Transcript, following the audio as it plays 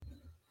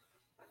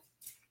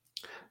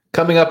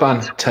Coming up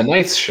on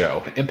tonight's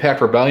show, Impact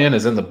Rebellion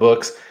is in the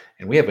books,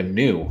 and we have a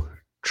new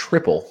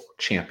triple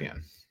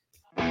champion.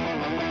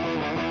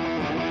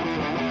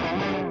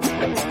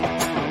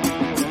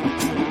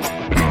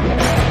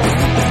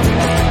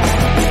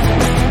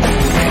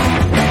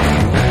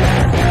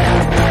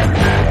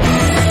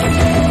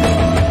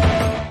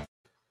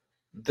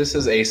 This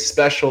is a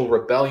special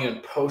Rebellion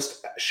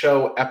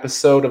post-show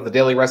episode of the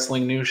Daily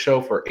Wrestling News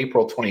Show for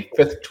April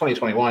 25th,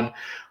 2021.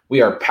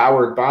 We are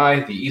powered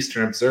by the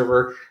Eastern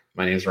Observer.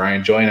 My name is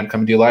Ryan Joy, and I'm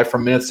coming to you live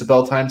from Minutes to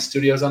Bell Time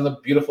Studios on the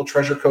beautiful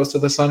Treasure Coast of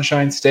the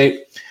Sunshine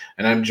State.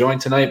 And I'm joined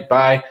tonight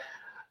by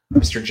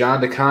Mr.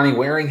 John DeConnie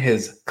wearing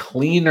his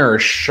cleaner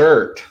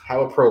shirt.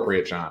 How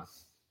appropriate, John.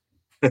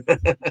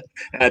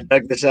 I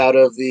dug this out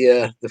of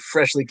the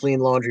freshly clean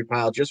laundry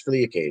pile just for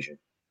the occasion.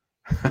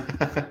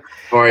 How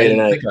are you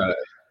tonight?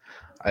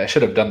 I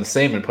should have done the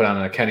same and put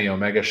on a Kenny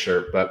Omega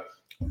shirt, but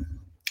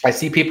I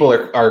see people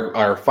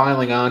are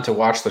filing on to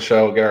watch the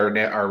show,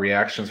 get our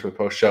reactions for the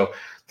post show.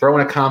 Throw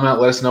in a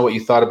comment, let us know what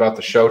you thought about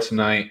the show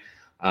tonight.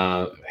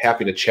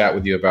 Happy to chat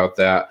with you about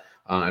that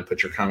and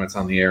put your comments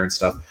on the air and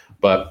stuff.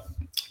 But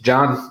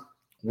John,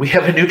 we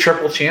have a new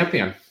triple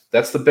champion.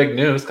 That's the big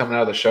news coming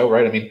out of the show,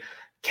 right? I mean,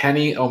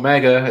 Kenny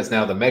Omega is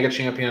now the Mega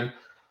Champion,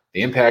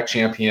 the Impact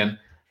Champion,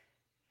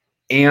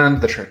 and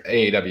the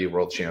AEW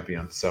World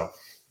Champion. So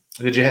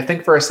did you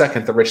think for a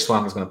second that Rich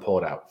Swann was going to pull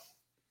it out?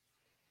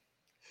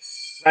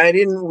 I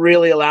didn't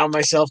really allow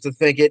myself to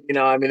think it.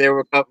 There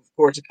were, of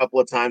course, a couple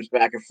of times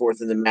back and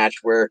forth in the match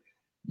where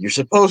you're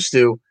supposed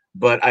to,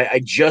 but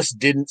I just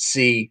didn't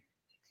see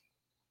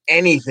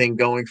anything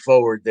going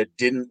forward that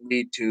didn't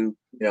lead to,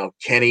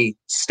 Kenny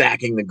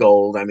stacking the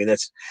gold.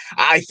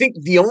 I think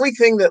the only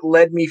thing that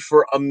led me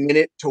for a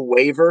minute to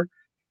waver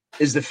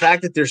is the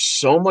fact that there's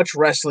so much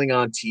wrestling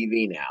on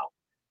TV now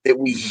that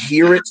we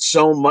hear it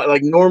so much.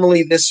 Like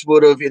normally this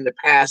would have in the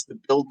past, the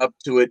build up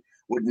to it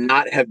would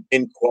not have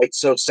been quite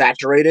so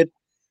saturated.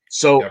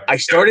 So I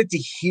started to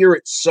hear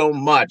it so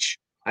much.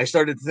 I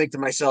started to think to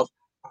myself,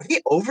 are they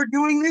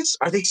overdoing this?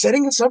 Are they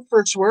setting us up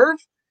for a swerve?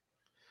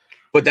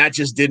 But that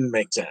just didn't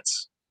make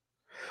sense.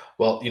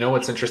 Well, you know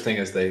what's interesting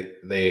is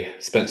they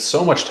spent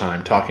so much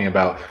time talking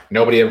about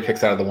nobody ever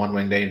kicks out of the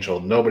one-winged angel.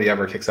 Nobody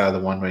ever kicks out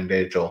of the one-winged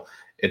angel.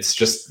 It's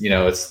just,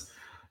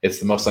 it's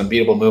the most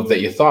unbeatable move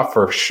that you thought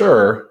for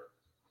sure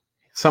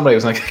somebody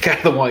was going to kick out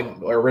of the one,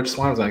 or Rich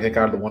Swann was going to kick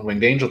out of the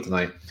one-winged angel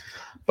tonight.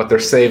 But they're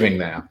saving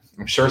that.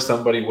 I'm sure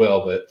somebody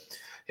will, but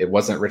it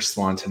wasn't Rich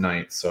Swann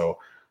tonight. So,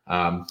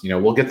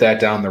 we'll get that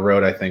down the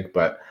road, I think.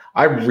 But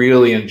I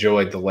really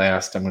enjoyed the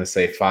last, I'm going to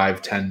say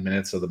 5-10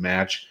 minutes of the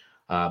match.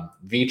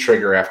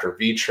 V-trigger after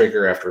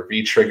V-trigger after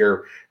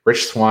V-trigger.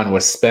 Rich Swann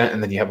was spent,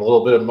 and then you have a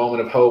little bit of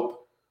moment of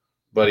hope,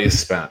 but he's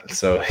spent.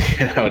 So,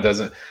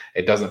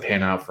 it doesn't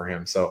pan out for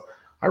him. So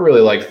I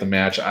really liked the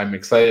match. I'm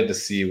excited to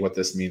see what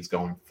this means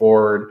going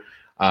forward.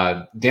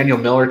 Daniel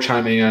Miller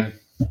chiming in.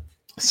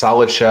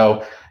 Solid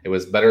show. It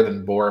was better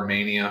than Boar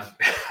Mania.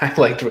 I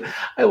liked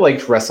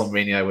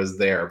WrestleMania. I was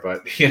there,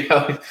 but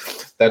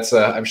that's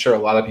I'm sure a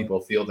lot of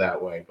people feel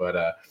that way.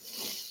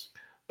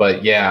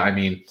 But yeah,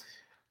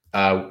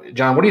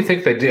 John, what do you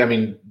think they do? I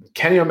mean,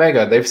 Kenny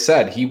Omega, they've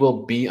said he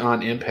will be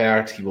on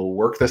Impact. He will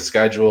work the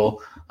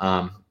schedule.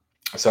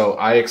 So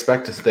I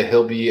expect that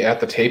he'll be at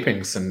the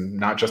tapings and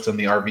not just in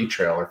the RV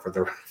trailer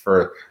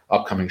for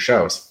upcoming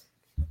shows.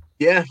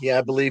 Yeah,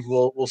 I believe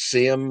we'll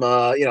see him.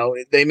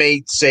 They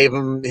may save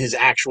him his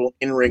actual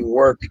in-ring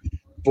work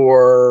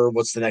for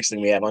what's the next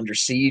thing we have, Under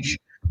Siege.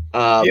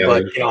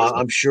 But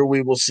I'm sure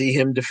we will see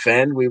him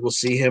defend. We will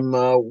see him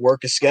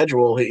work a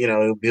schedule.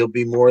 He'll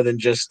be more than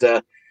just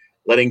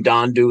letting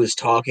Don do his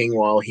talking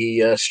while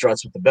he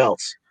struts with the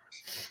belts.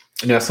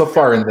 So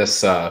far in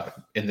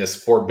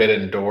this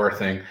Forbidden Door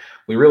thing,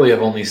 we really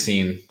have only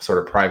seen sort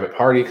of Private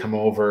Party come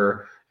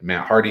over,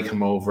 Matt Hardy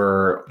come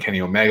over,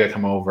 Kenny Omega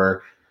come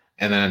over.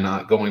 And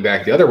then going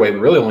back the other way, we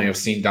really only have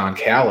seen Don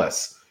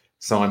Callis.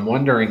 So I'm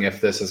wondering if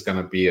this is going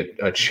to be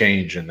a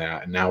change in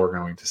that. And now we're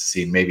going to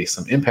see maybe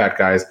some Impact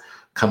guys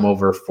come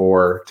over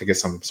to get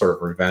some sort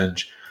of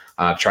revenge,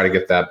 try to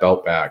get that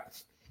belt back.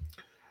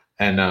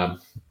 And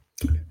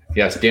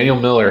yes, Daniel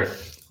Miller,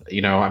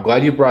 I'm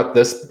glad you brought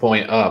this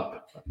point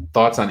up.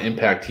 Thoughts on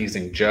Impact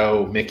teasing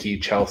Joe, Mickey,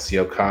 Chelsea,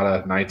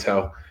 Okada,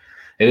 Naito.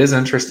 It is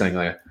interesting.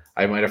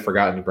 I might have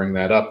forgotten to bring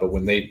that up, but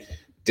when they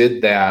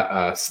did that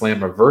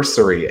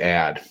Slammiversary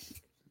ad,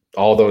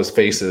 all those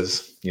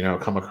faces,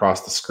 come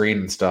across the screen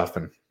and stuff,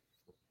 and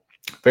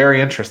very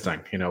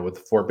interesting, with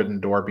the Forbidden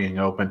Door being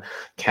open,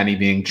 Kenny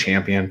being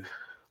champion,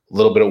 a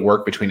little bit of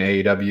work between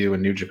AEW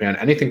and New Japan.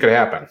 Anything could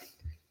happen.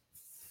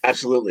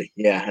 Absolutely.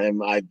 Yeah. And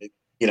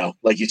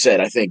like you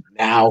said, I think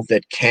now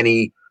that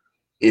Kenny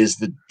is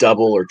the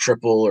double or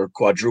triple or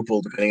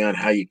quadruple, depending on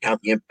how you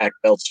count the Impact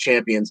Belts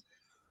champion,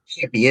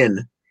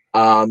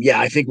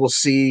 I think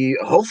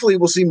hopefully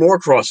we'll see more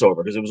crossover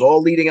because it was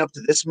all leading up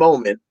to this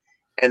moment.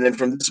 And then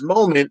from this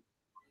moment,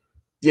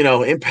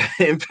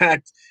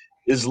 Impact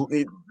is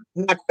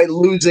not quite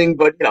losing,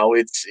 but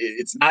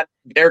it's not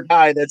their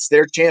guy, that's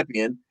their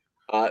champion.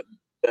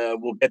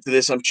 we'll get to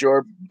this, I'm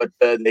sure, but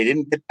they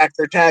didn't get back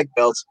their tag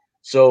belts.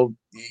 So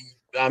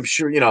I'm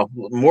sure,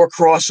 more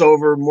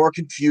crossover, more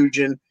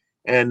confusion,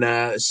 and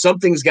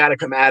something's got to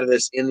come out of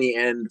this in the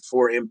end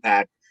for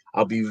Impact.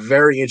 I'll be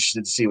very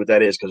interested to see what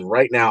that is, because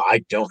right now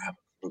I don't have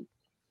a clue.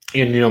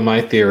 And my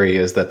theory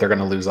is that they're going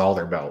to lose all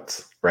their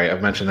belts, right?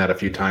 I've mentioned that a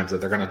few times, that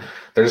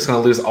they're just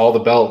going to lose all the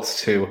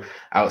belts to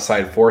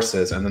outside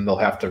forces, and then they'll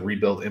have to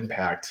rebuild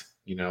Impact,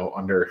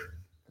 under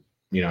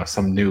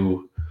some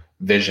new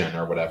vision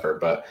or whatever.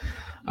 But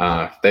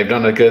they've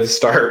done a good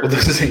start with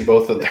losing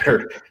both of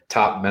their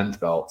top men's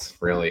belts,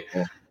 really.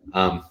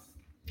 Yeah.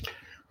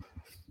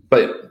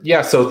 But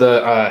yeah,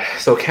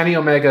 so Kenny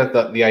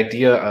Omega, the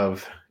idea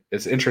of,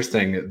 it's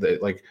interesting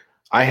that, like,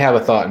 I have a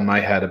thought in my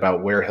head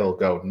about where he'll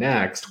go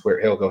next, where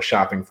he'll go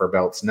shopping for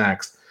belts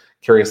next.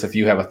 Curious if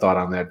you have a thought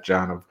on that,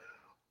 John, of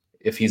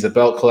if he's a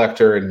belt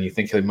collector and you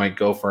think he might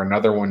go for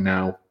another one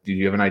now. Do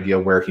you have an idea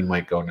where he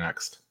might go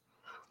next?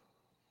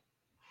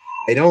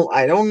 I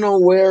don't know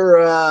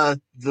where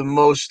the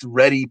most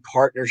ready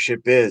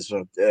partnership is,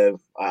 but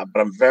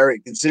I'm very,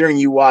 considering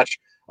you watch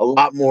a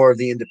lot more of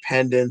the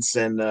independents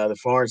and the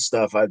foreign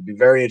stuff, I'd be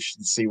very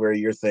interested to see where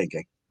you're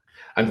thinking.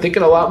 I'm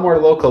thinking a lot more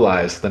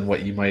localized than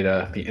what you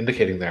might be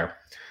indicating there.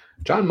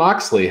 Jon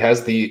Moxley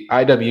has the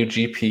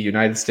IWGP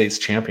United States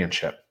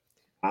Championship.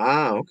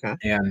 Okay.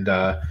 And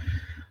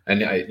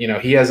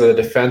he has a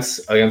defense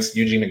against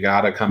Yuji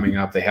Nagata coming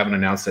up. They haven't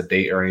announced a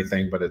date or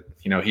anything, but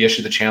he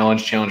issued the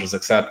challenge. Challenge was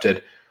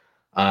accepted.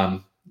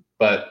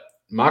 But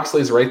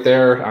Moxley's right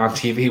there on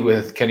TV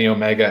with Kenny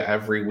Omega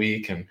every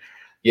week, and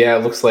yeah, it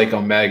looks like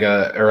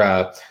Omega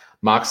or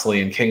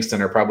Moxley and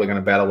Kingston are probably going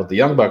to battle with the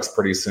Young Bucks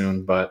pretty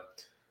soon. But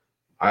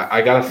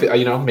I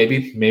gotta,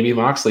 maybe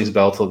Moxley's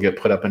belt will get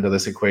put up into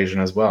this equation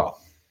as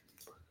well.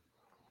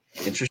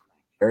 Interesting,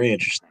 very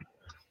interesting.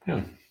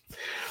 Yeah.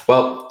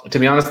 Well, to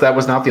be honest, that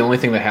was not the only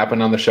thing that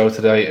happened on the show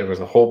today. It was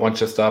a whole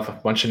bunch of stuff, a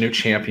bunch of new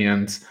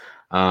champions.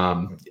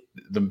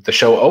 The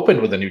show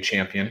opened with a new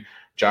champion.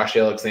 Josh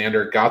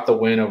Alexander got the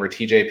win over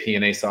TJP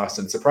and Ace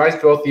Austin.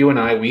 Surprised both you and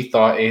I. We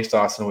thought Ace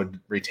Austin would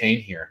retain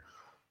here.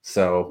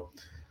 So,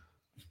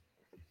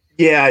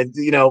 yeah,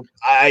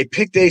 I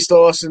picked Ace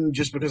Austin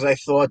just because I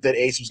thought that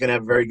Ace was going to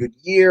have a very good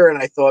year, and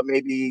I thought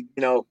maybe,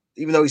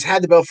 even though he's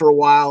had the belt for a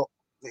while,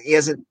 he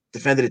hasn't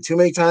defended it too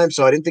many times,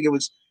 so I didn't think it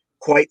was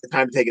quite the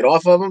time to take it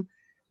off of him.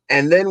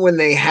 And then when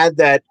they had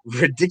that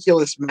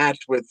ridiculous match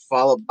with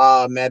Fallah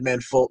Bahh,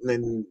 Madman Fulton,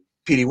 and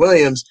Petey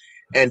Williams,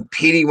 and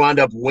Petey wound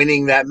up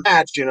winning that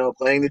match,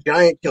 playing the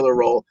giant killer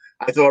role,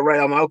 I thought,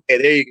 right, I'm okay,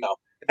 there you go.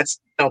 That's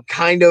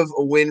kind of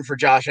a win for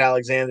Josh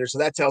Alexander. So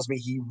that tells me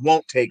he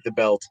won't take the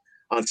belt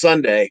on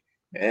Sunday,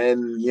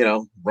 and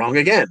wrong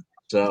again.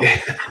 So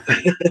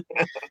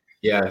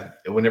yeah,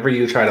 whenever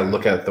you try to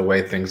look at the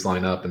way things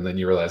line up and then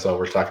you realize,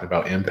 we're talking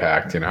about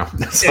Impact,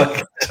 it's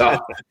like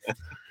tough.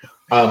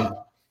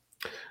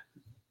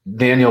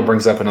 Daniel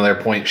brings up another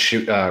point,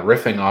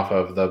 riffing off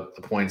of the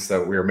points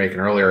that we were making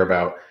earlier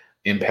about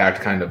Impact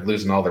kind of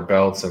losing all their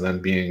belts and then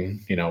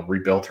being,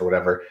 rebuilt or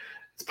whatever.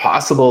 It's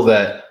possible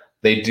that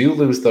they do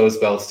lose those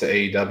belts to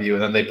AEW,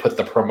 and then they put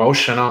the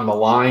promotion on the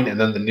line, and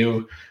then the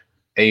new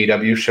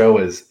AEW show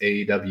is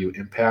AEW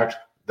Impact.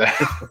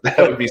 That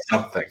would be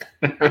something.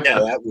 Yeah,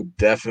 that would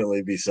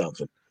definitely be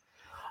something.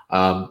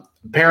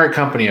 Parent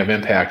company of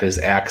Impact is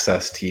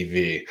Access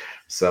TV.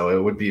 So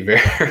it would be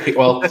very,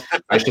 well,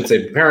 I should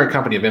say parent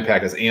company of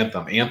Impact is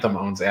Anthem. Anthem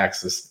owns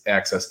Access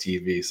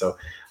TV. So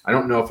I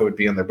don't know if it would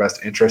be in their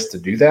best interest to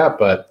do that,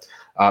 but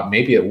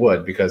maybe it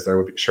would, because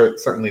there would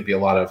certainly be a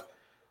lot of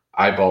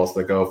eyeballs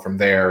that go from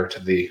there to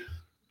the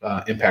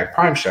Impact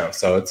Prime show.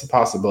 So it's a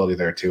possibility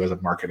there too, as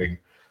a marketing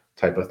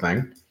type of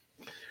thing.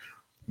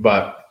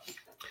 But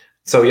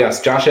so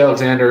yes, Josh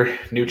Alexander,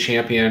 new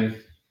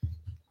champion.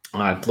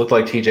 It looked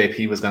like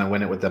TJP was going to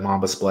win it with the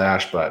Mamba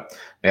Splash, but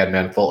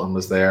Madman Fulton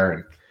was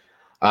there.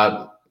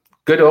 And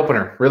good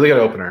opener, really good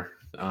opener.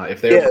 If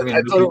they were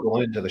bringing new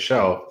people into the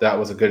show, that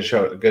was a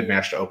good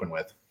match to open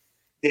with.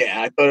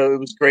 Yeah, I thought it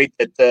was great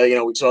that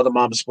we saw the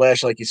Mamba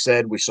Splash, like you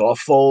said. We saw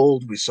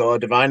Fold, we saw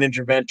Divine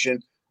Intervention,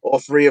 all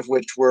three of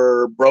which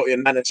were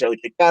broken, not necessarily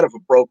kicked out of,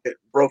 but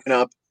broken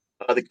up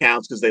the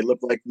counts because they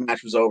looked like the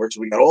match was over.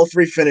 So we got all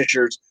three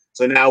finishers.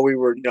 So now we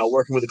were,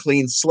 working with a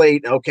clean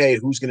slate. Okay,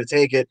 who's going to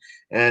take it?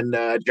 And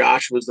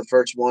Josh was the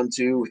first one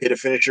to hit a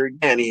finisher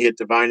again. He hit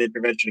Divine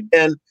Intervention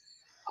again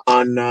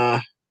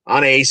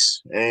on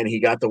Ace, and he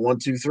got the 1,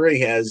 2,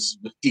 3 as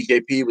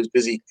TJP was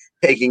busy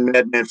taking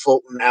Madman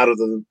Fulton out of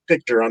the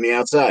picture on the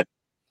outside.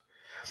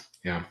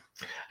 Yeah,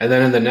 and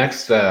then in the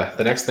next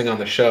thing on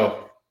the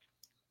show,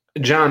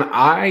 John,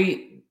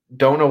 I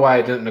don't know why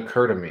it didn't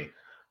occur to me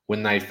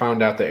when I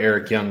found out that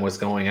Eric Young was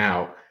going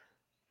out.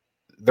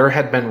 There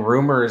had been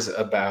rumors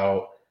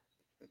about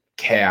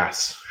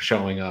Cass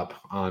showing up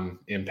on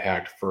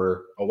Impact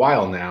for a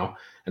while now,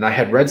 and I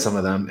had read some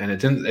of them, and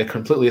it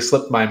completely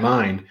slipped my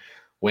mind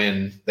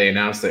when they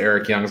announced that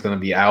Eric Young is going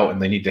to be out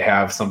and they need to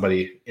have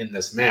somebody in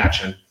this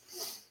match.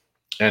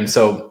 And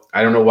so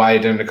I don't know why it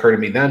didn't occur to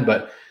me then,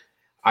 but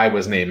I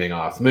was naming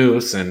off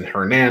Moose and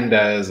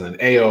Hernandez and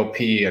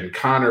AOP and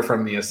Connor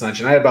from the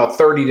Ascension. I had about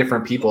 30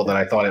 different people that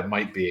I thought it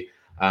might be.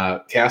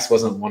 Cass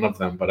wasn't one of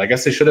them, but I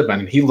guess they should have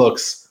been. He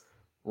looks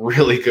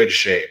really good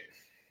shape.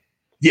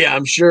 Yeah,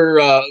 I'm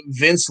sure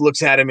Vince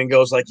looks at him and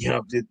goes like,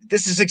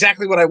 this is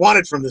exactly what I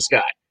wanted from this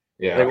guy.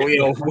 Yeah.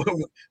 Like,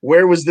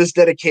 where was this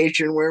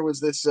dedication? Where was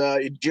this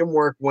gym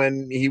work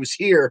when he was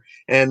here?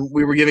 And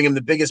we were giving him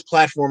the biggest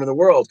platform in the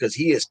world because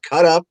he is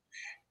cut up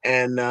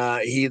and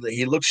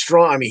he looks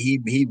strong. I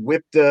mean, he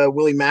whipped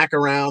Willie Mack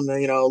around,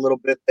 a little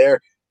bit there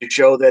to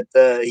show that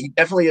he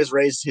definitely has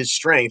raised his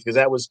strength, because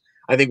that was,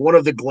 I think, one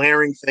of the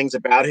glaring things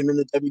about him in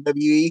the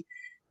WWE.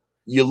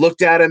 You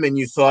looked at him and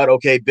you thought,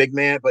 okay, big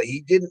man, but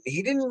he didn't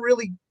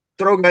really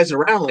throw guys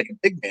around like a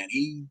big man.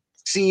 He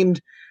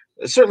seemed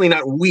certainly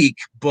not weak,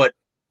 but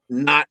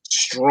not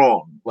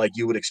strong like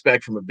you would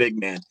expect from a big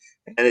man.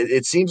 And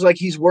it seems like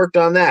he's worked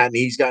on that, and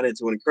he's gotten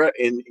into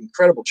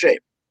incredible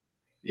shape.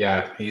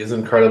 Yeah, he is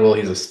incredible.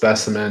 He's a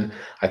specimen.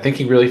 I think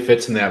he really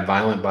fits in that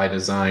Violent by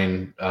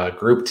Design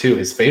group too.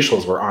 His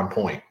facials were on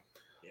point.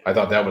 I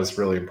thought that was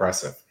really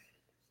impressive.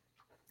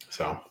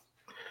 So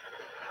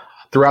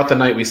throughout the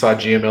night, we saw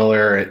Gia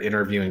Miller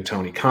interviewing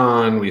Tony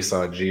Khan. We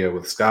saw Gia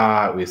with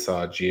Scott. We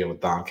saw Gia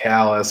with Don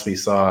Callis. We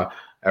saw,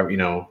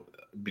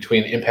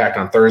 between Impact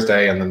on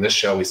Thursday and then this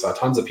show, we saw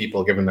tons of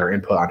people giving their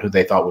input on who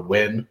they thought would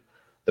win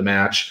the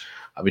match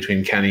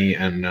between Kenny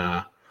and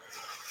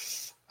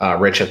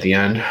Rich at the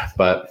end.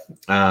 But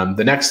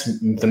the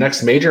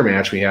next major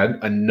match, we had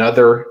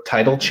another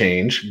title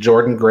change.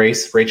 Jordynne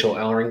Grace, Rachel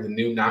Ellering, the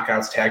new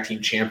Knockouts Tag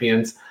Team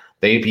Champions.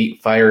 They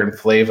beat Fire and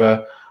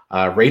Flava.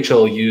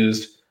 Rachel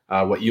used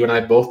what you and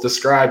I both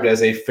described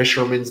as a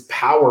fisherman's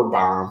power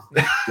bomb.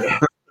 Yeah.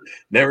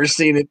 Never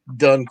seen it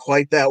done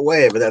quite that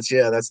way, but that's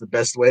the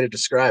best way to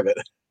describe it.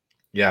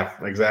 Yeah,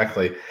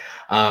 exactly.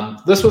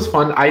 This was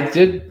fun. I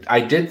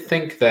did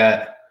think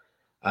that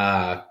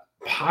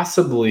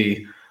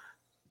possibly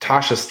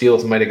Tasha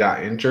Steelz might have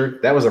got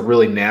injured. That was a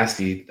really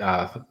nasty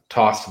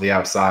toss to the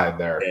outside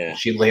there. Yeah.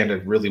 She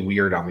landed really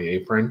weird on the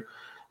apron.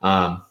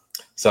 And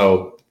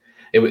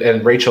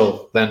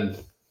Rachel then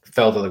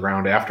fell to the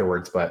ground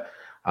afterwards, but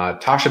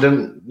Tasha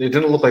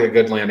didn't look like a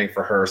good landing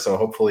for her, so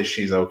hopefully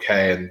she's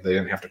okay and they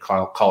didn't have to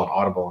call an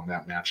audible in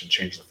that match and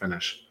change the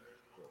finish.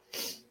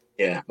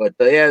 Yeah, but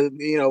it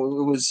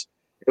was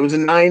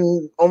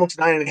a almost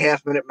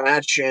 9.5 minute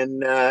match,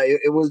 and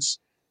it was,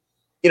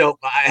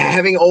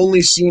 having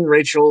only seen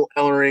Rachel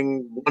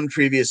Ellering one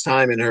previous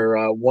time in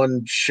her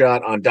one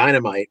shot on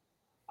Dynamite,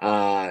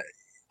 I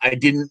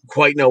didn't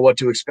quite know what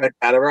to expect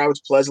out of her. I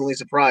was pleasantly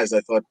surprised.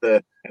 I thought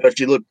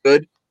she looked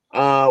good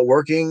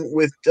working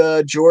with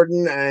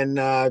Jordynne, and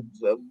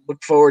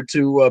look forward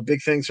to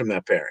big things from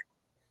that pairing.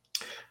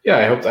 Yeah,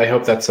 I hope I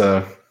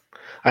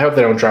hope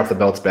they don't drop the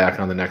belts back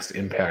on the next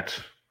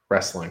Impact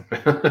Wrestling.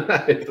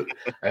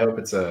 I hope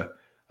it's a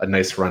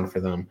nice run for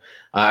them.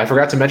 I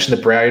forgot to mention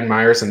the Brian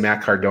Myers and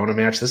Matt Cardona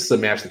match. This is a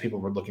match that people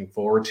were looking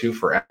forward to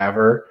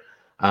forever.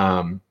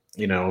 They're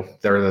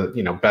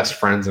the best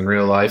friends in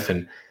real life,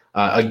 and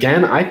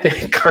again, I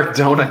think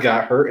Cardona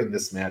got hurt in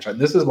this match. And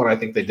this is when I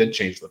think they did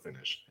change the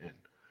finish.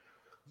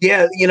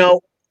 Yeah,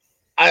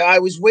 I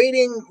was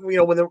waiting,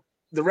 when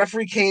the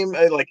referee came,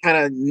 kind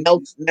of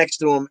knelt next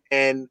to him,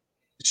 and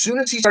as soon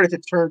as he started to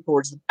turn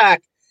towards the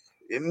back,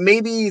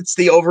 maybe it's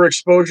the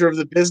overexposure of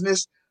the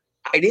business.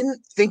 I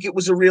didn't think it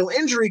was a real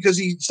injury because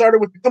he started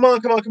with come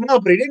on,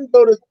 but he didn't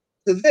go to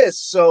this.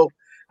 So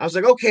I was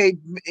like, okay,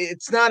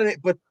 it's not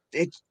but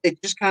it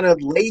just kind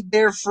of laid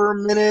there for a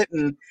minute,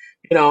 and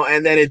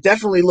and then it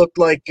definitely looked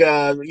like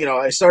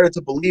I started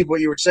to believe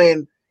what you were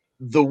saying,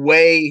 the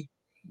way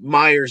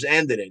Myers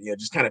ended it,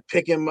 just kind of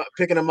picking him up,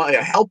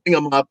 helping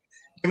him up,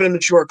 giving him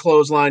the short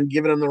clothesline,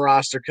 giving him the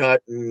roster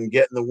cut, and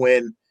getting the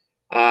win.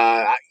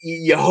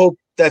 You hope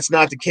that's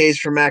not the case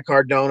for Matt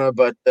Cardona,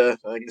 but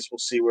I guess we'll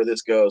see where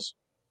this goes.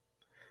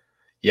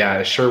 Yeah,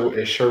 it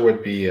sure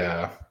would be.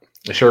 It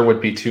sure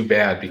would be too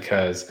bad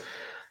because,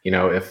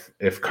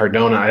 if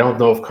Cardona, I don't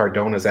know if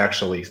Cardona's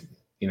actually,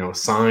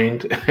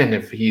 signed, and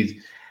if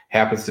he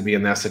happens to be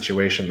in that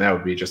situation, that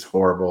would be just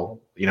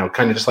horrible.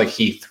 Kind of just like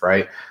Heath,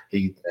 right?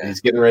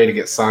 He's getting ready to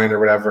get signed or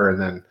whatever, and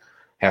then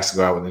has to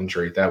go out with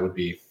injury. That would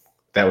be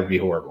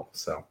horrible.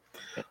 So.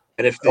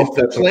 And if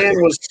the plan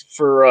was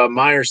for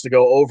Myers to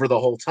go over the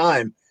whole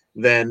time,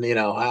 then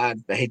I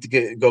hate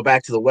to go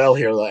back to the well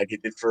here like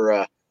it did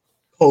for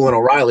Cole and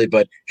O'Reilly,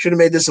 but should have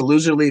made this a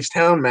loser leaves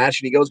town match,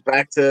 and he goes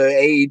back to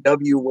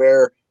AEW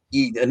where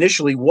he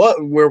initially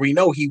where we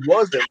know he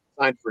was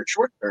signed for a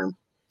short term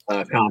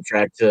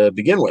contract to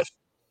begin with.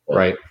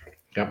 Right.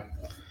 Yep.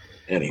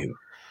 Anywho,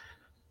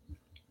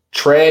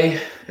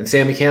 Trey and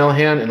Sami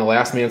Callihan in the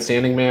last man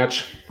standing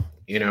match.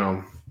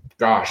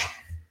 Gosh.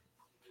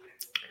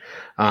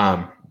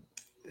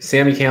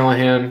 Sami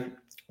Callihan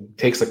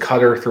takes a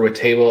cutter through a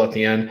table at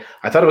the end.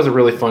 I thought it was a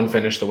really fun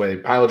finish, the way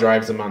Pile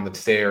drives him on the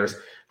stairs,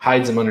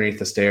 hides him underneath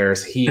the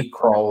stairs. He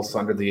crawls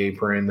under the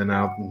apron, then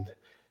out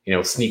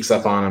and, sneaks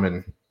up on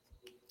him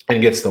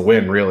and gets the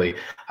win, really,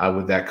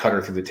 with that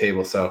cutter through the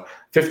table. So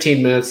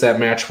 15 minutes that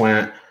match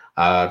went.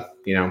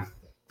 You know,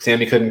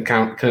 Sammy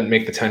couldn't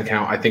make the 10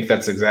 count. I think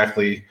that's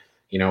exactly,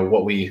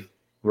 what we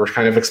were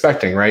kind of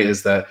expecting, right?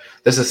 Is that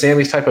this is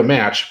Sammy's type of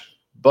match,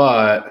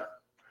 but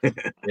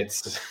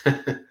it's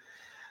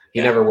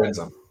he never wins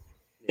them.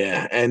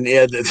 Yeah, and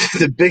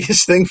the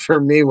biggest thing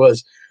for me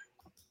was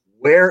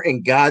where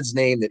in God's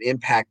name did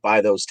Impact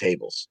buy those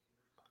tables?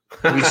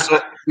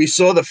 We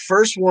saw the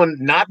first one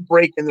not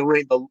break in the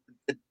ring.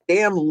 The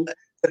damn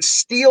the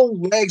steel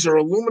legs or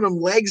aluminum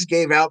legs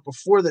gave out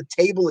before the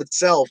table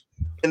itself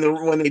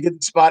when they did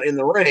the spot in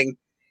the ring,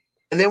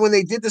 and then when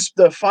they did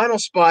the final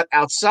spot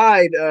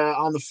outside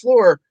on the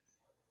floor,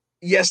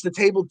 yes, the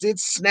table did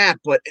snap,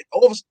 but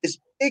all of this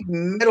big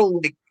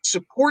metal like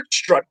support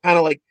strut kind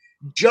of like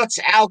juts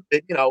out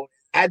that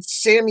had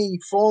Sammy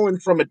fallen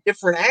from a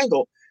different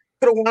angle,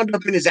 could have wound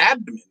up in his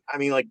abdomen. I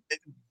mean, like,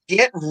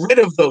 get rid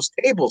of those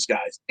tables,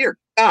 guys. Dear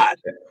God.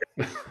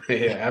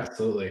 Yeah,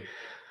 absolutely.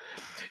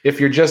 If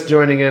you're just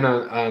joining in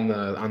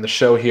on the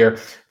show here,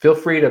 feel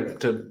free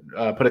to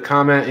put a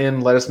comment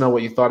in. Let us know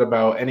what you thought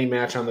about any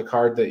match on the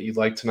card that you'd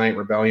like tonight.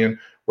 Rebellion.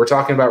 We're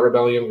talking about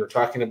Rebellion. We're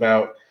talking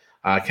about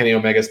Kenny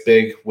Omega's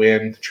big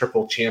win,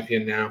 triple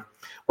champion now.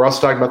 We're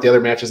also talking about the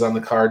other matches on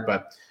the card,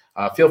 but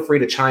feel free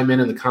to chime in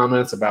the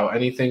comments about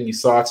anything you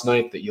saw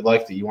tonight that you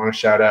like, that you want to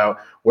shout out,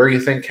 where you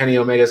think Kenny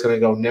Omega is going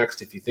to go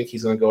next, if you think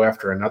he's going to go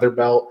after another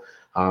belt.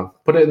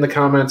 Put it in the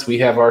comments. We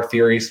have our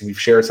theories. We've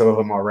shared some of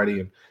them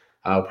already, and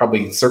I'll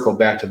probably circle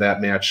back to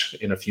that match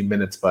in a few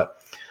minutes. But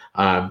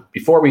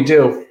before we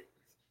do,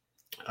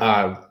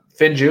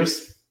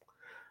 FinJuice,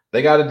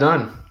 they got it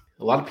done.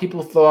 A lot of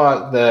people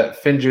thought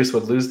that FinJuice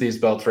would lose these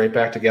belts right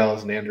back to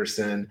Gallows and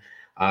Anderson,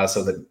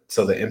 so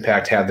that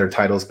Impact had their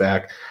titles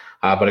back.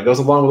 But it goes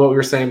along with what we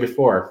were saying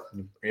before.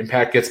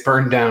 Impact gets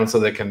burned down so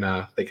they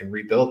can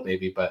rebuild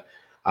maybe. But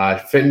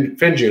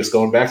FinJuice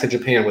going back to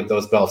Japan with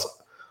those belts,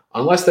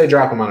 unless they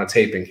drop them on a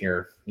taping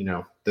here,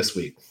 this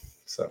week.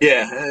 So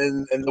yeah,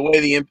 and the way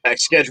the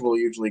Impact schedule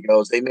usually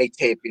goes, they may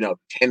tape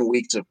 10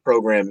 weeks of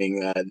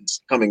programming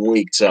this coming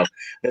week, so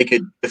they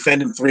could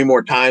defend him 3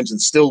 more times and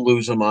still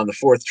lose him on the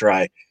 4th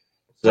try.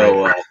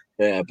 So right.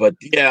 yeah, but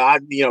yeah,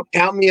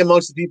 count me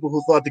amongst the people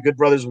who thought the Good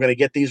Brothers were going to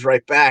get these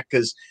right back,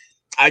 because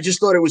I just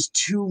thought it was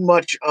too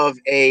much of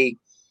a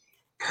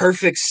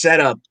perfect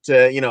setup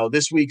to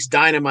this week's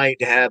Dynamite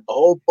to have the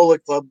whole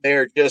Bullet Club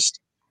there, just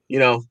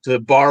to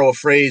borrow a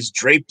phrase,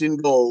 draped in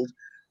gold.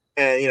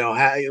 And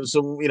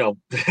so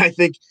I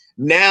think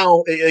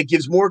now it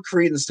gives more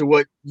credence to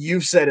what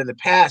you've said in the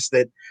past,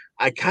 that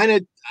I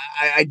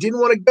didn't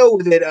want to go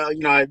with it. I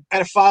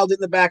kind of filed it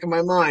in the back of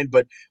my mind,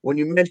 but when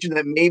you mentioned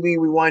that maybe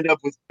we wind up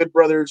with Good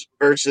Brothers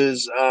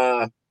versus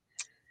the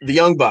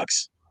Young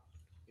Bucks,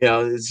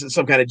 it's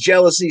some kind of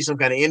jealousy, some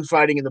kind of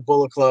infighting in the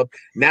Bullet Club.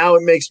 Now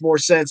it makes more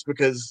sense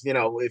because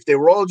if they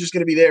were all just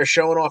going to be there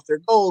showing off their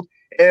gold,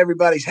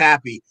 everybody's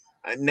happy.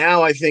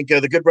 Now I think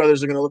the Good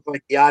Brothers are going to look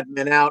like the odd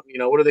men out.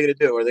 What are they going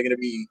to do? Are they going to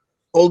be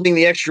holding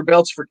the extra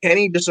belts for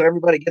Kenny just so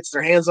everybody gets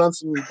their hands on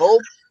some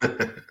gold?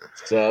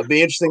 So it'll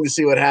be interesting to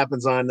see what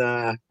happens on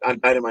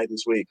Dynamite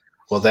this week.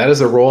 Well, that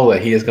is a role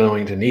that he is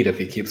going to need if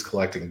he keeps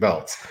collecting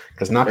belts,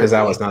 because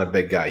Nakazawa is not a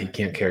big guy. He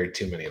can't carry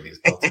too many of these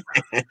belts.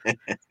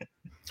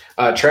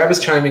 Travis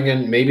chiming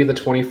in, maybe the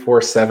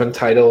 24/7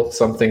 title,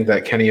 something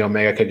that Kenny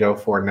Omega could go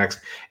for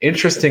next.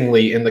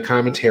 Interestingly, in the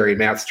commentary,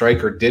 Matt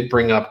Stryker did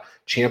bring up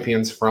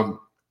champions from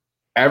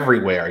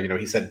everywhere.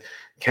 He said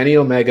Kenny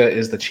Omega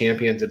is the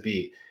champion to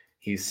beat.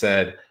 He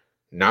said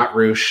not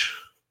Rush,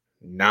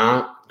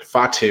 not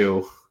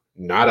Fatu,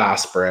 not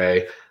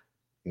Ospreay,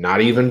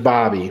 not even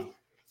Bobby.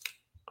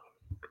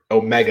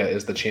 Omega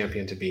is the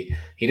champion to beat.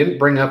 He didn't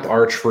bring up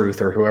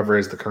R-Truth or whoever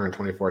is the current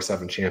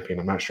 24/7 champion.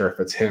 I'm not sure if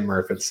it's him or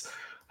if it's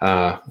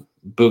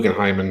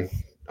Bugenheimen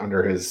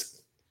under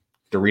his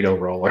Dorito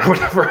roll or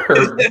whatever,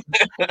 or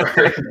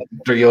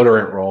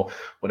deodorant roll,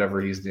 whatever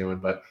he's doing.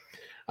 But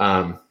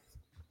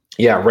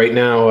right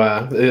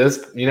now,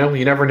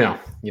 you never know.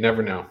 You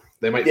never know.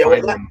 They might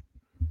find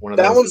one of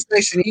those. That one's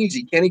nice and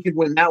easy. Kenny could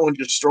win that one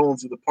just strolling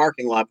through the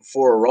parking lot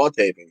before a Raw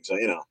taping. So,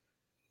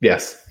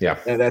 Yes, yeah.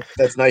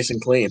 That's nice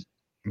and clean.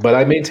 But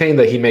I maintain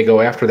that he may go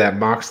after that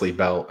Moxley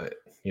belt.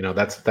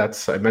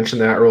 That's I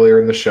mentioned that earlier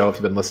in the show. If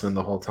you've been listening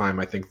the whole time,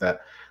 I think that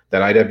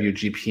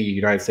IWGP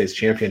United States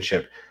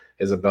Championship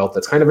is a belt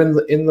that's kind of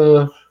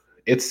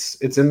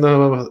it's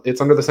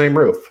under the same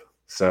roof.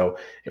 So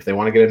if they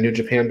want to get a New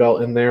Japan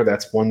belt in there,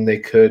 that's one they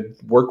could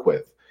work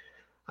with,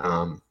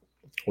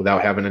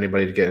 without having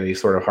anybody to get any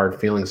sort of hard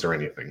feelings or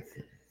anything.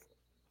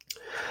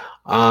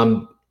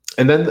 And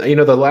then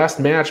the last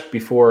match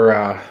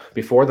before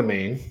the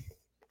main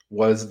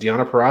was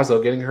Deonna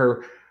Purrazzo getting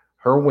her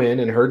win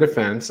and her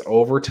defense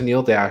over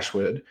Tenille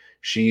Dashwood.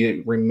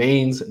 She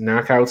remains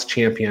Knockouts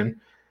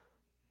champion.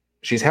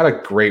 She's had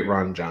a great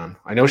run, John.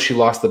 I know she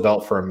lost the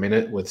belt for a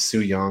minute with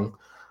Su Yung,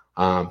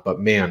 but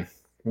man,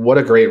 what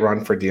a great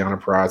run for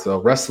Deonna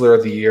Purrazzo. Wrestler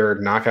of the Year,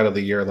 Knockout of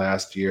the Year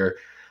last year,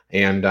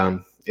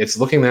 and it's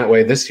looking that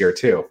way this year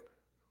too.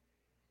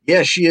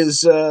 Yeah, she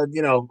is. At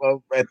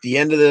the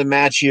end of the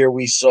match here,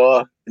 we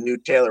saw the new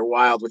Taylor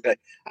Wilde, which I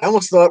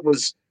almost thought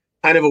was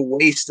kind of a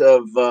waste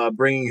of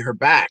bringing her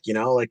back.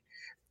 Like,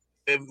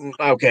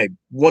 okay,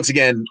 once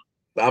again,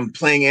 I'm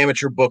playing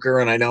amateur booker,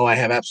 and I know I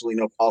have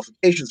absolutely no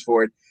qualifications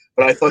for it.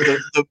 But I thought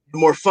the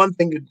more fun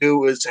thing to do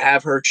was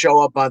have her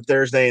show up on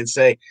Thursday and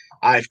say,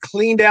 "I've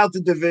cleaned out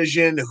the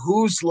division.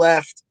 Who's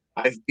left?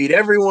 I've beat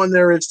everyone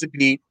there is to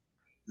beat."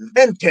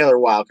 Then Taylor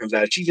Wilde comes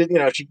out. She just,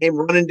 she came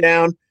running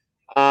down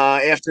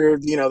after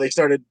they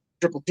started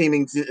triple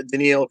teaming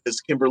Danielle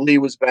because Kimberly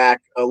was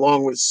back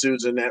along with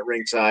Susan at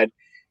ringside,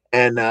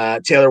 and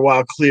Taylor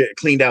Wilde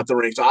cleaned out the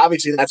ring. So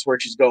obviously that's where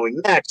she's going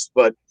next.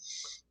 But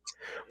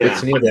with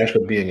Tennille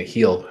Dashwood being a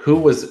heel, who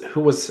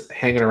was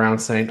hanging around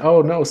saying,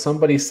 "Oh no,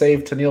 somebody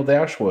saved Tennille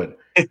Dashwood."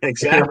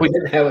 Exactly. We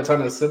didn't have a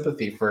ton of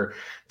sympathy for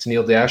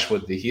Tennille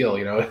Dashwood, the heel.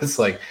 It's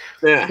like,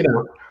 yeah.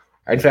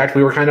 In fact,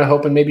 we were kind of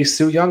hoping maybe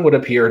Sue Young would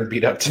appear and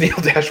beat up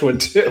Tennille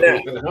Dashwood too. Yeah.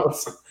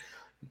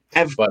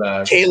 Have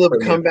Caleb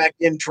come back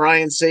in, try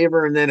and save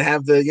her, and then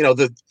have the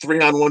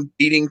 3-on-1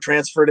 beating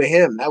transfer to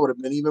him. That would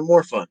have been even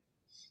more fun.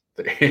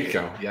 There you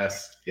go.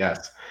 Yes.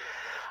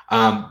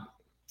 And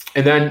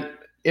then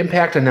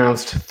Impact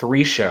announced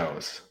 3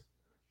 shows.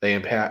 They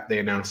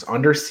announced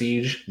Under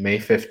Siege May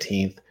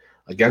 15th,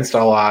 Against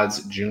All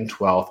Odds June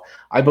 12th.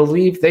 I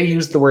believe they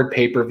used the word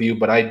pay-per-view,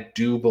 but I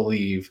do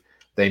believe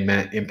they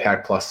meant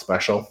Impact Plus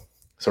special,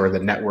 sort of the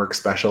network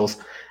specials.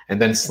 And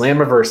then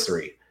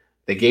Slammiversary.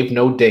 They gave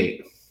no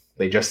date.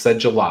 They just said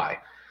July.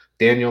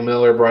 Daniel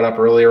Miller brought up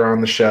earlier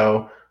on the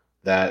show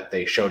that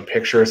they showed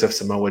pictures of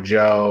Samoa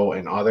Joe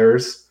and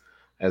others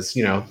as,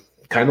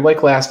 kind of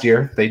like last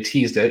year. They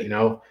teased it,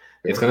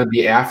 it's going to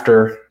be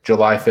after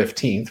July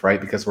 15th,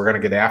 right? Because we're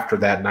going to get after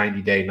that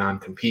 90-day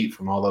non-compete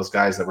from all those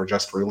guys that were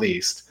just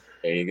released.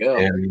 There you go.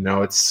 And,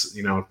 it's,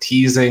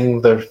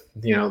 teasing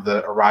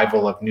the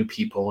arrival of new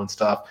people and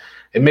stuff.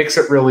 It makes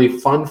it really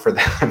fun for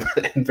them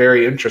and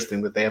very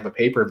interesting that they have a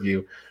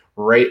pay-per-view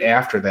right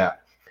after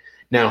that.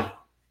 Now,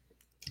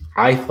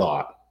 I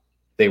thought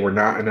they were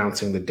not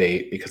announcing the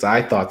date because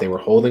I thought they were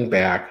holding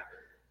back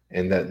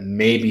and that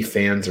maybe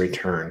fans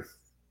return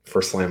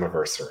for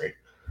Slammiversary.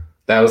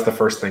 That was the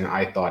first thing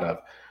I thought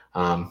of.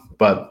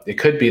 But it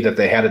could be that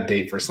they had a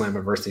date for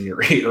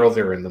Slammiversary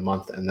earlier in the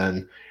month, and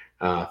then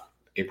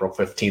April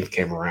 15th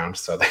came around,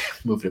 so they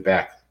moved it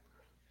back.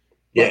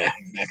 Yeah,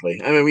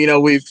 exactly. I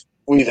mean,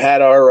 we've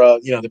had our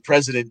the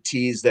president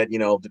tease that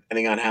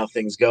depending on how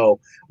things go,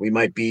 we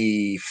might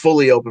be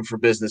fully open for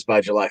business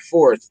by July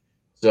 4th.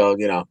 So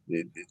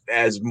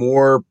as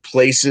more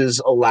places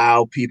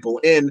allow people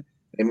in,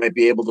 they might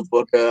be able to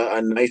book a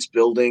nice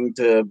building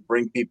to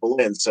bring people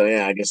in. So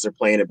yeah, I guess they're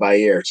playing it by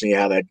ear. See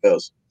how that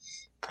goes.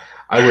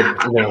 I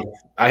would,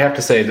 I have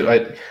to say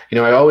that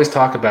I always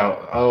talk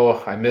about,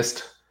 I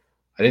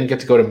didn't get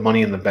to go to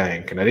Money in the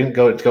Bank, and I didn't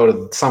go to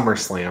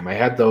SummerSlam.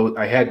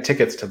 I had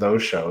tickets to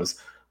those shows,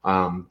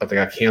 but they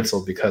got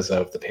canceled because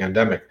of the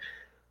pandemic.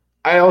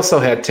 I also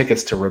had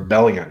tickets to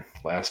Rebellion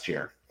last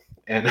year,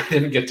 and I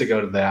didn't get to go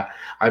to that.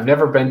 I've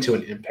never been to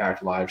an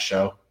Impact live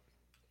show.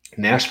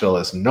 Nashville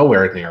is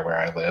nowhere near where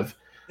I live,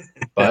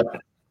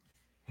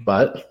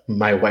 but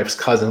my wife's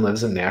cousin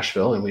lives in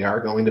Nashville, and we are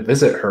going to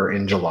visit her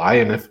in July.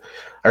 And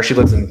she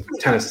lives in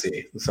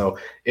Tennessee. So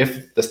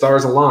if the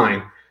stars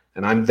align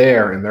and I'm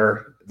there and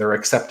they're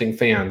accepting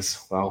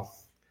fans, well,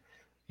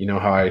 you know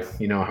how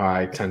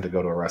I tend to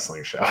go to a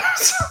wrestling show.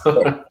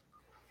 So.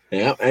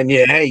 Yeah, and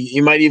hey,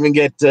 you might even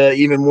get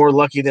even more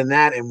lucky than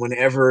that. And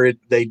whenever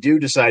they do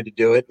decide to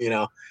do it,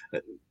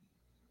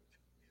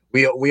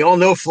 we all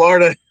know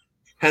Florida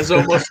has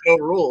almost no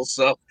rules.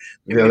 So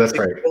yeah, that's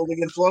right. Building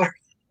in Florida.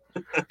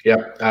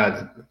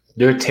 Yeah,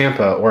 do it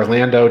Tampa,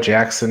 Orlando,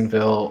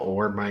 Jacksonville,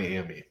 or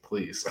Miami,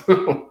 please.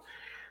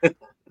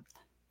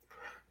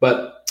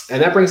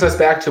 And that brings us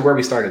back to where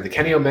we started. The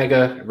Kenny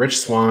Omega, Rich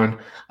Swann.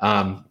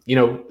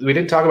 We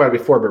didn't talk about it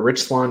before, but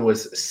Rich Swann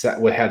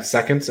had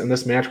seconds in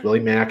this match.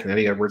 Willie Mack and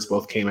Eddie Edwards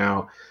both came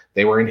out.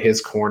 They were in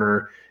his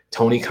corner.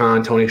 Tony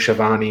Khan, Tony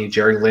Schiavone,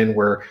 Jerry Lynn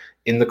were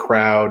in the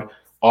crowd.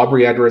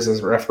 Aubrey Edwards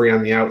was referee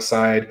on the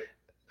outside.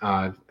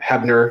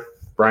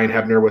 Brian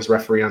Hebner was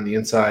referee on the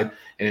inside.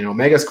 And in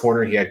Omega's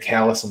corner, he had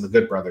Callis and the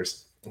Good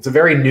Brothers. It's a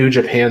very New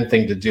Japan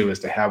thing to do, is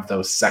to have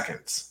those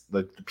seconds,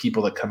 the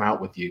people that come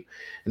out with you.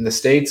 In the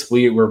States,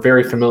 we were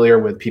very familiar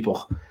with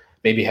people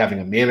maybe having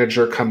a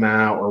manager come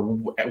out, or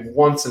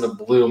once in a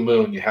blue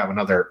moon, you have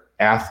another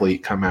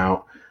athlete come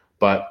out.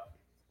 But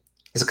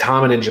it's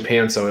common in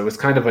Japan, so it was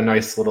kind of a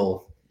nice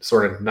little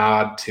sort of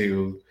nod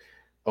to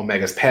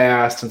Omega's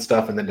past and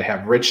stuff, and then to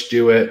have Rich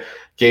do it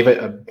gave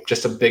it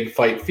just a big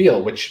fight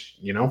feel, which,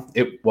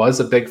 it was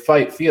a big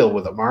fight feel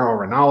with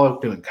Mauro Ranallo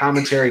doing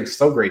commentary. It was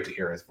so great to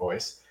hear his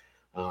voice.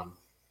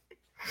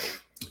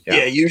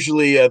 Yeah,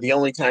 usually the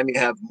only time you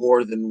have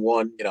more than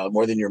one,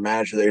 more than your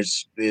manager,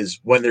 is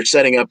when they're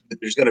setting up that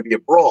there's going to be a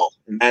brawl,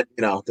 and that,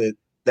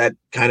 that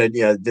kind of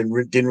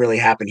didn't really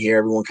happen here.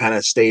 Everyone kind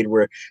of stayed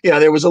where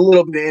there was a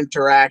little bit of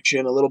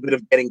interaction, a little bit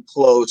of getting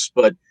close,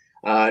 but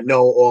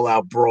no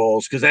all-out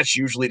brawls, because that's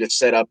usually to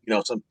set up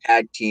some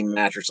tag team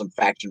match or some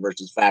faction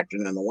versus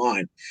faction on the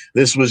line.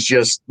 This was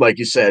just, like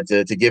you said,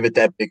 to give it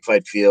that big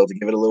fight feel, to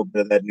give it a little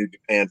bit of that New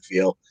Japan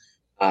feel.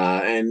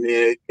 And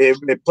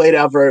it played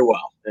out very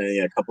well.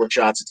 A couple of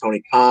shots of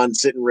Tony Khan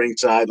sitting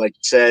ringside, like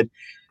you said.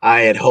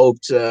 I had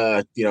hoped,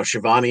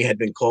 Shivani had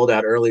been called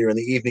out earlier in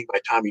the evening by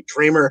Tommy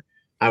Dreamer.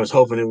 I was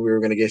hoping that we were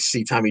going to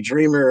see Tommy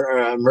Dreamer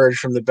emerge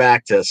from the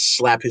back to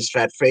slap his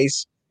fat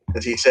face,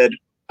 as he said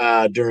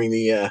during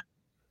the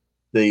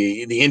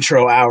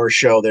intro hour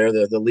show there,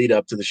 the lead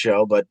up to the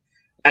show. But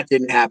that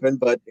didn't happen.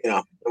 But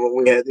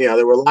we had,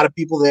 there were a lot of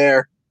people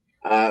there.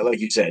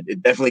 Like you said,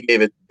 it definitely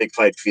gave it a big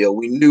fight feel.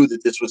 We knew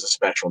that this was a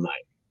special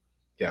night.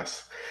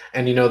 Yes,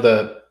 and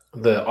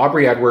the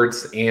Aubrey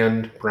Edwards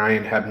and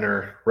Brian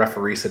Hebner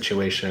referee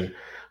situation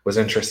was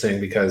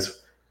interesting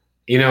because,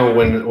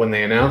 when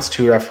they announced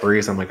 2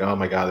 referees, I'm like, oh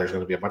my God, there's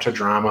going to be a bunch of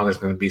drama. There's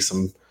going to be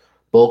some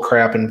bull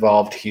crap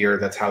involved here.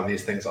 That's how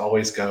these things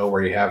always go,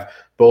 where you have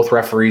both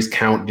referees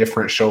count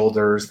different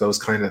shoulders,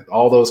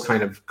 all those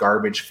kind of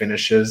garbage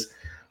finishes.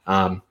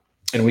 And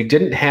we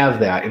didn't have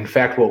that. In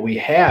fact, what we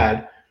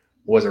had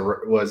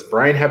was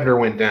Brian Hebner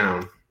went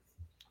down.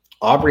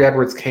 Aubrey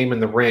Edwards came in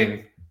the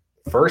ring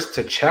first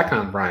to check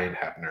on Brian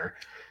Hebner,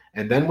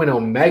 and then when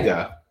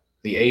Omega,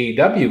 the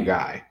AEW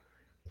guy,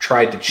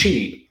 tried to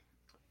cheat,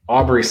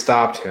 Aubrey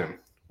stopped him,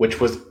 which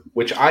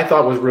I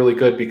thought was really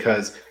good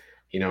because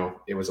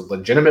it was a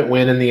legitimate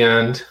win in the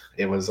end.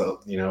 It was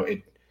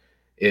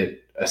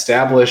it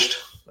established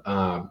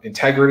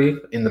integrity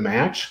in the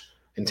match,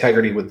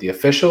 integrity with the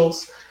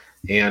officials,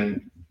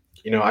 and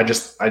I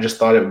just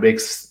thought it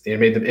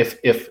made them,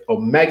 if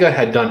Omega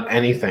had done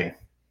anything,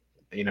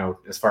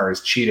 as far as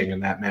cheating in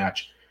that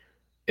match,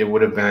 it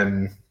would have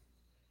been,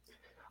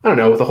 I don't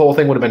know, the whole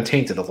thing would have been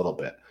tainted a little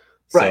bit.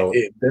 Right. So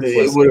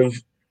it would have,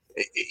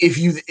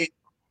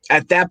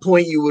 at that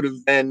point, you would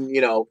have been,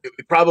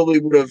 it probably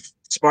would have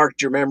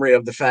sparked your memory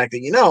of the fact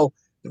that,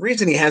 the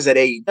reason he has that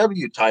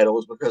AEW title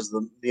is because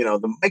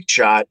the mic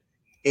shot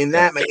in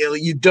that,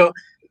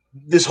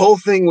 this whole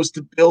thing was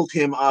to build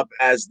him up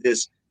as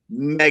this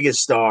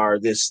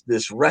megastar,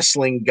 this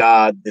wrestling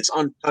god, this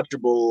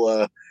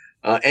untouchable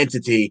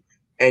entity.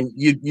 And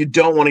you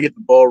don't want to get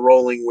the ball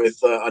rolling with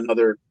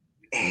another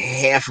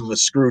half of a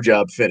screw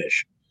job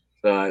finish.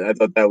 So I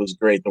thought that was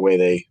great the way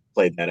they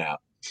played that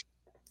out.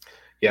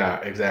 Yeah,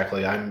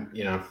 exactly. I'm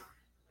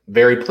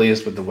very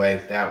pleased with the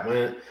way that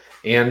went,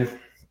 and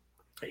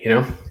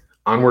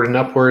onward and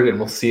upward. And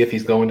we'll see if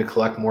he's going to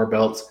collect more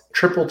belts.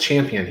 Triple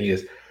champion. He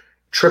is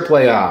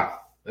AAA.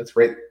 That's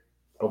right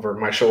over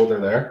my shoulder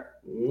there.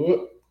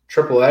 Ooh,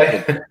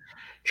 AAA,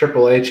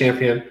 AAA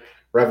champion.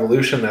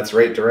 Revolution, that's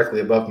right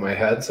directly above my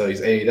head. So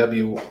he's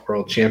AEW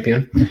world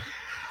champion.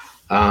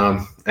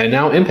 And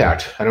now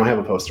Impact. I don't have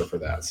a poster for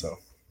that, so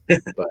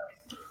but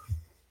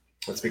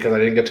that's because I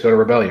didn't get to go to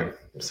Rebellion.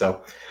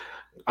 So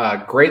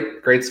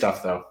great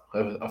stuff though.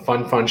 A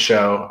fun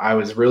show. I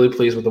was really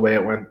pleased with the way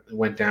it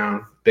went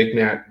down.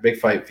 Big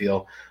fight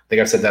feel. I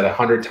think I've said that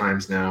 100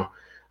 times now.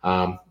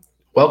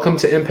 Welcome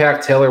to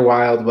Impact, Taylor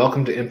Wilde.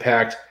 Welcome to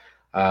Impact,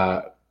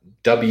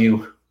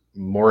 W.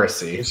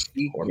 Morrissey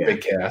or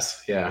Big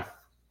Cass. Yeah.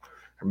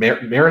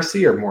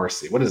 Morrissey or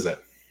Morrissey? What is it?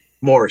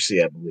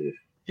 Morrissey, I believe.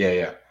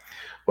 Yeah.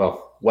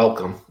 Well,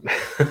 welcome.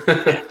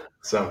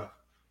 So,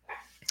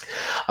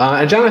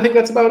 and John, I think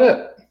that's about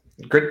it.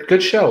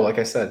 Good show, like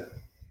I said.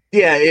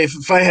 Yeah,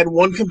 if I had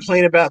one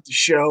complaint about the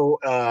show,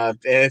 and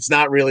it's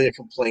not really a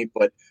complaint,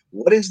 but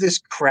what is this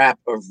crap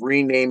of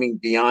renaming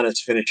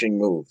Deanna's finishing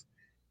move?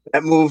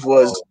 That move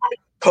was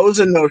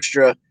Cosa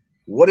Nostra.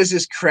 What is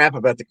this crap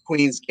about the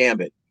Queen's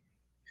Gambit?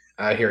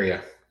 I hear you.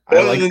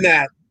 Other than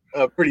that,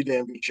 a pretty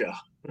damn good show.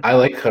 I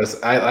like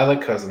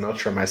Cosa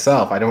Nostra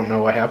myself. I don't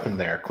know what happened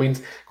there.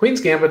 Queen's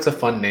Gambit's a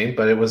fun name,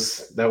 but that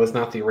was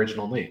not the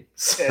original name.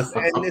 So.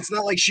 And it's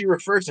not like she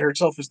refers to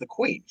herself as the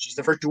Queen. She's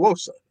the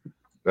virtuosa.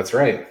 That's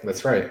right.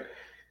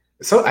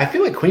 So I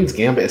feel like Queen's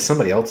Gambit is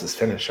somebody else's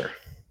finisher,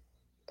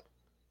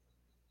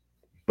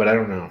 but I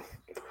don't know.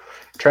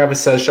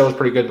 Travis says show was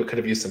pretty good, but could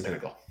have used some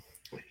Pinnacle.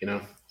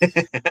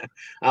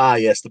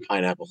 Yes, the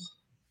pineapple.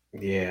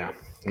 Yeah.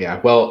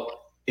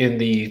 Well, in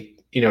the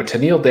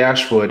Tennille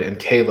Dashwood and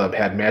Caleb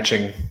had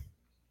matching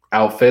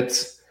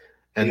outfits,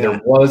 and there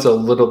was a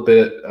little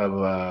bit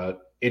of a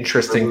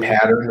interesting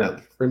pattern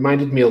that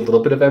reminded me a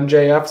little bit of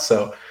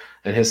MJF.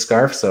 And his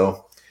scarf.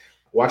 So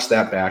watch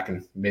that back,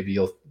 and maybe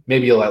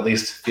you'll at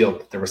least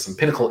feel there was some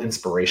Pinnacle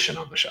inspiration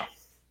on the show.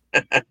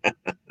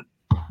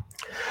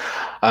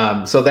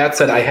 So that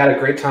said, I had a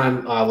great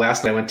time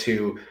last night. I went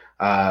to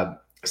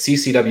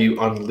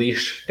CCW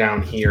Unleashed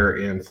down here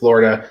in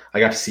Florida. I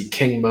got to see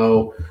King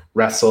Mo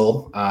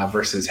wrestle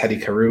versus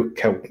Hedy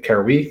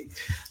Karoui.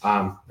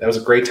 That was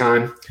a great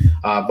time.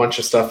 A bunch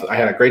of stuff. I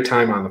had a great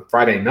time on the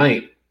Friday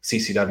night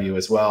CCW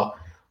as well.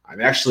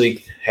 I've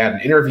actually had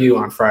an interview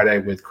on Friday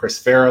with Chris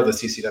Farrow, the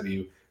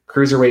CCW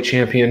Cruiserweight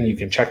Champion. You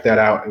can check that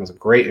out. It was a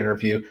great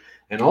interview.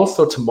 And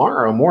also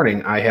tomorrow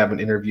morning, I have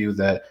an interview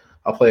that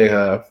I'll play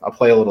a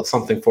little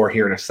something for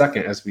here in a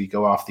second as we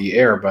go off the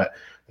air. But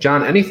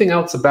John, anything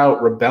else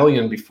about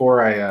Rebellion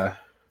before I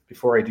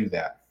do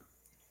that?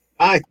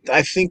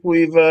 I think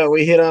we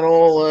hit on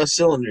all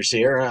cylinders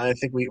here. I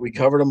think we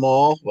covered them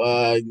all.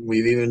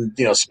 We've even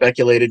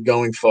speculated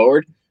going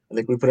forward. I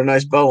think we put a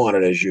nice bow on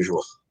it as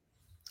usual.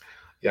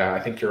 Yeah, I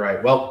think you're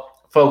right. Well,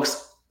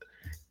 folks,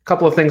 a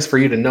couple of things for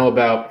you to know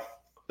about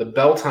the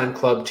Bell Time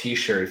Club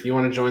t-shirt. If you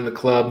want to join the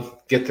club,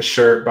 get the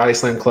shirt,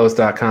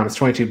 bodyslamclothes.com. It's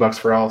 $22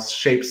 for all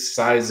shapes,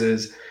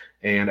 sizes,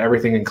 and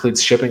everything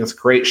includes shipping. It's a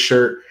great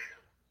shirt.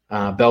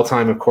 Bell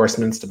Time, of course,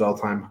 means to Bell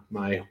Time,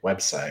 my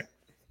website.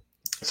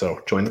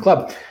 So join the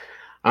club.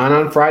 And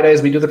on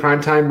Fridays, we do the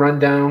primetime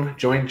rundown.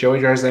 Join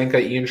Joey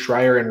Jarzenka, Ian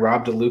Schreier, and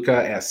Rob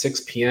DeLuca at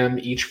 6 p.m.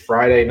 each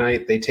Friday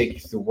night. They take you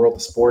through the world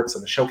of sports,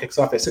 and the show kicks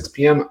off at 6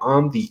 p.m.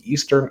 on the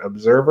Eastern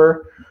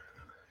Observer.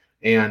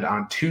 And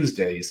on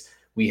Tuesdays,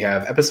 we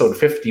have episode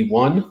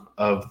 51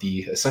 of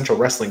the Essential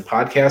Wrestling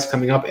Podcast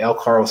coming up. Al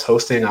Carl's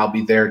hosting. I'll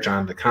be there.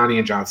 John DeConi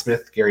and John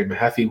Smith, Gary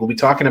Mahaffey. We'll be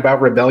talking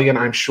about Rebellion,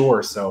 I'm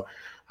sure. So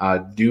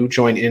do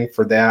join in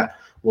for that.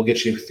 We'll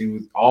get you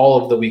through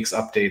all of the week's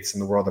updates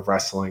in the world of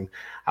wrestling.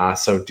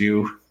 So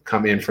do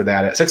come in for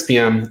that at 6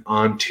 p.m.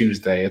 on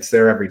Tuesday. It's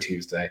there every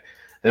Tuesday.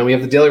 Then we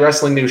have the Daily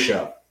Wrestling News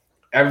Show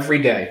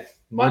every day,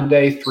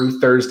 Monday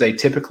through Thursday.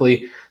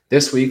 Typically,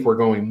 this week we're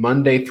going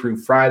Monday through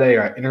Friday.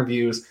 Our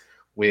interviews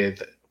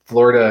with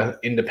Florida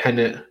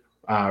independent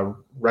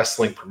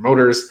wrestling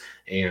promoters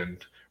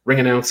and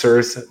ring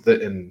announcers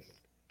and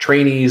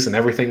trainees and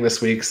everything this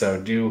week. So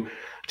do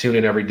tune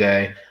in every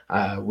day.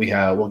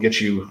 We'll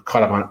get you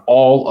caught up on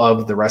all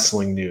of the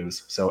wrestling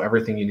news. So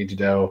everything you need to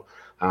know,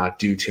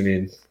 do tune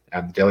in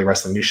at the Daily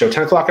Wrestling News Show,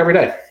 10 o'clock every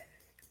day.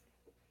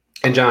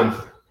 And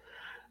John,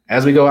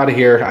 as we go out of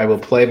here, I will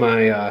play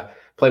my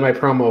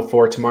promo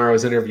for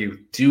tomorrow's interview.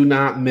 Do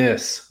not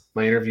miss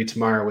my interview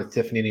tomorrow with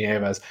Tiffany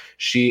Nieves.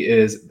 She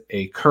is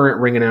a current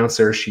ring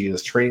announcer. She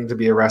is training to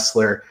be a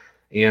wrestler.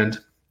 And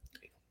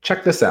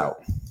check this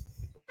out.